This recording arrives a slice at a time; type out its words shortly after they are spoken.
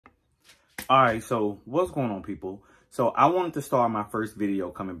All right, so what's going on, people? So I wanted to start my first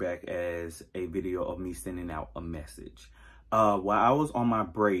video coming back as a video of me sending out a message. While I was on my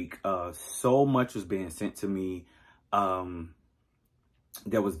break, so much was being sent to me that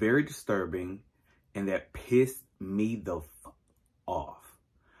was very disturbing and that pissed me the f off.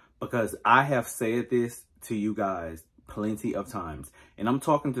 Because I have said this to you guys plenty of times. And I'm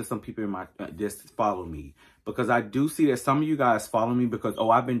talking to some people in my just follow me. Because I do see that some of you guys follow me because, oh,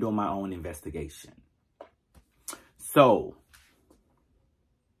 I've been doing my own investigation. So,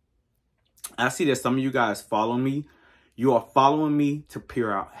 I see that some of you guys follow me. You are following me to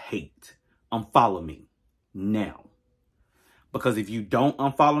peer out hate. Unfollow me now. Because if you don't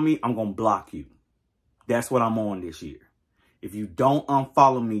unfollow me, I'm going to block you. That's what I'm on this year. If you don't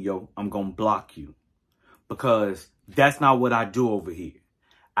unfollow me, yo, I'm going to block you. Because that's not what I do over here.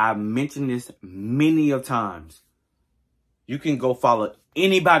 I've mentioned this many of times. You can go follow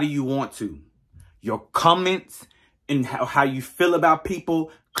anybody you want to. Your comments and how you feel about people,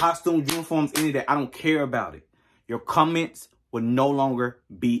 costumes, uniforms, any of that, I don't care about it. Your comments will no longer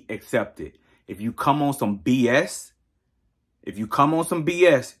be accepted. If you come on some BS,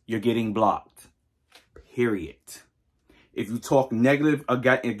 you're getting blocked. Period. If you talk negative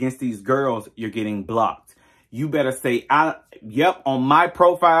against these girls, you're getting blocked. You better say, yep, on my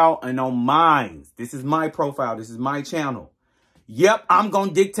profile and on mine. This is my profile. This is my channel. Yep, I'm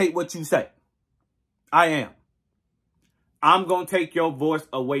going to dictate what you say. I am. I'm going to take your voice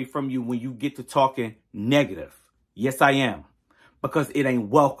away from you when you get to talking negative. Yes, I am. Because it ain't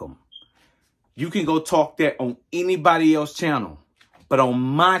welcome. You can go talk that on anybody else's channel. But on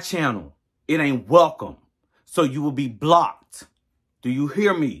my channel, it ain't welcome. So you will be blocked. Do you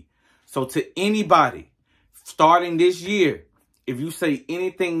hear me? So to anybody, starting this year, if you say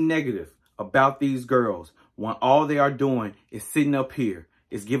anything negative about these girls, when all they are doing is sitting up here,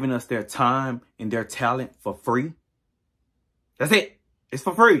 is giving us their time and their talent for free. That's it. It's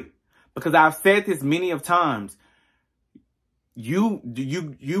for free. Because I've said this many of times. You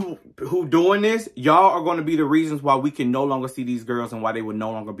who doing this, y'all are going to be the reasons why we can no longer see these girls and why they will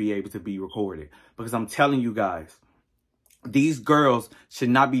no longer be able to be recorded. Because I'm telling you guys, these girls should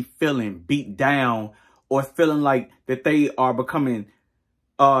not be feeling beat down or feeling like that they are becoming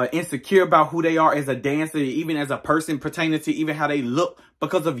insecure about who they are as a dancer, even as a person pertaining to even how they look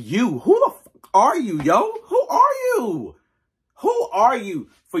because of you. Who the fuck are you, yo? Who are you? Who are you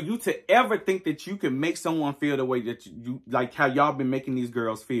for you to ever think that you can make someone feel the way that you like how y'all been making these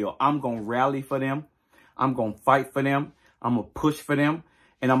girls feel? I'm going to rally for them. I'm going to fight for them. I'm going to push for them.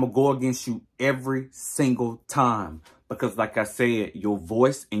 And I'm going to go against you every single time. Because like I said, your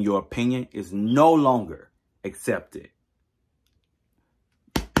voice and your opinion is no longer accepted.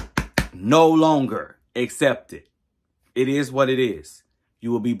 No longer accepted. It is what it is.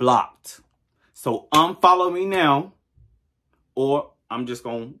 You will be blocked. So unfollow me now, or I'm just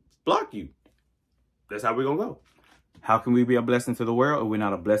going to block you. That's how we're going to go. How can we be a blessing to the world if we're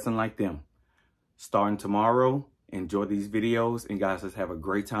not a blessing like them? Starting tomorrow, enjoy these videos. And guys, let's have a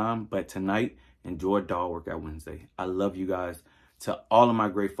great time. But tonight, enjoy Doll Workout Wednesday. I love you guys. To all of my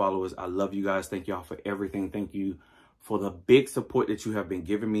great followers, I love you guys. Thank y'all for everything. Thank you for the big support that you have been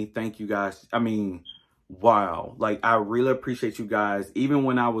giving me. Thank you guys. I mean, wow. Like, I really appreciate you guys. Even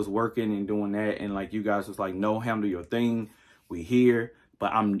when I was working and doing that, and like you guys was like, no, handle your thing. We here.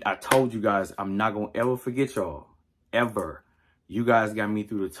 But I told you guys, I'm not going to ever forget y'all. Ever. You guys got me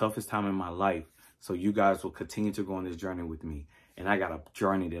through the toughest time in my life. So you guys will continue to go on this journey with me. And I got a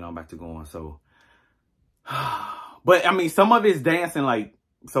journey that I'm about to go on. So, but I mean, some of it's dancing, like,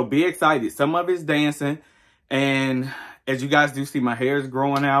 so be excited. Some of it's dancing. And as you guys do see, my hair is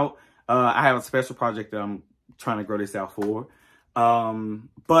growing out. I have a special project that I'm trying to grow this out for. And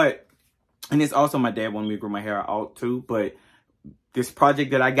it's also my dad wanted me to grow my hair out too. But this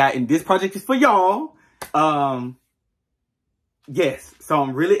project that I got, and this project is for y'all. Yes. So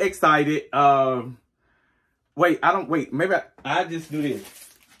I'm really excited. Wait, maybe I just do this.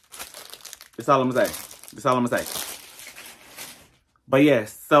 That's all I'm gonna say. That's all I'm gonna say. But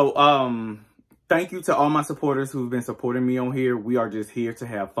yes, so thank you to all my supporters who've been supporting me on here. We are just here to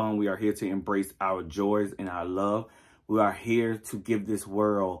have fun. We are here to embrace our joys and our love. We are here to give this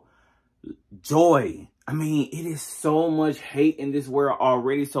world joy. I mean, it is so much hate in this world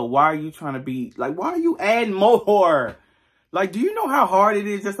already. So why are you trying to be, like, why are you adding more? Like, do you know how hard it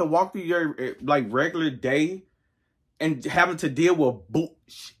is just to walk through your, like, regular day and having to deal with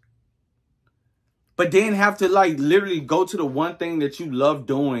bullshit? But then have to, like, literally go to the one thing that you love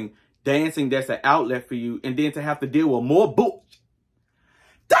doing, dancing, that's an outlet for you, and then to have to deal with more bullshit.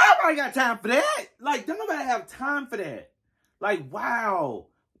 Nobody got time for that. Like, don't nobody have time for that. Like, wow.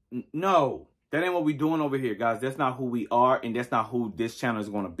 No, that ain't what we doing over here, guys. That's not who we are, and that's not who this channel is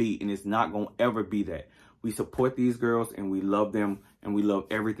going to be, and it's not going to ever be that. We support these girls, and we love them, and we love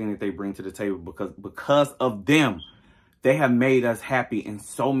everything that they bring to the table because of them. They have made us happy in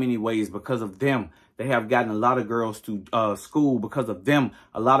so many ways. Because of them, they have gotten a lot of girls to school. Because of them,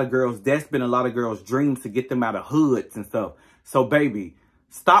 a lot of girls, that's been a lot of girls' dreams to get them out of hoods and stuff. So, baby,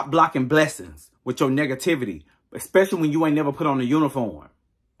 stop blocking blessings with your negativity, especially when you ain't never put on a uniform,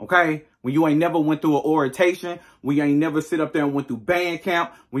 okay? When you ain't never went through an orientation, when you ain't never sit up there and went through band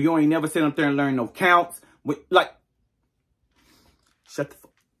camp, when you ain't never sit up there and learn no counts. Like, shut the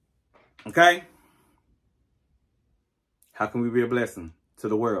fuck, okay? How can we be a blessing to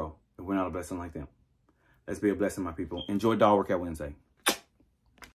the world if we're not a blessing like them? Let's be a blessing, my people. Enjoy Dog Workout Wednesday.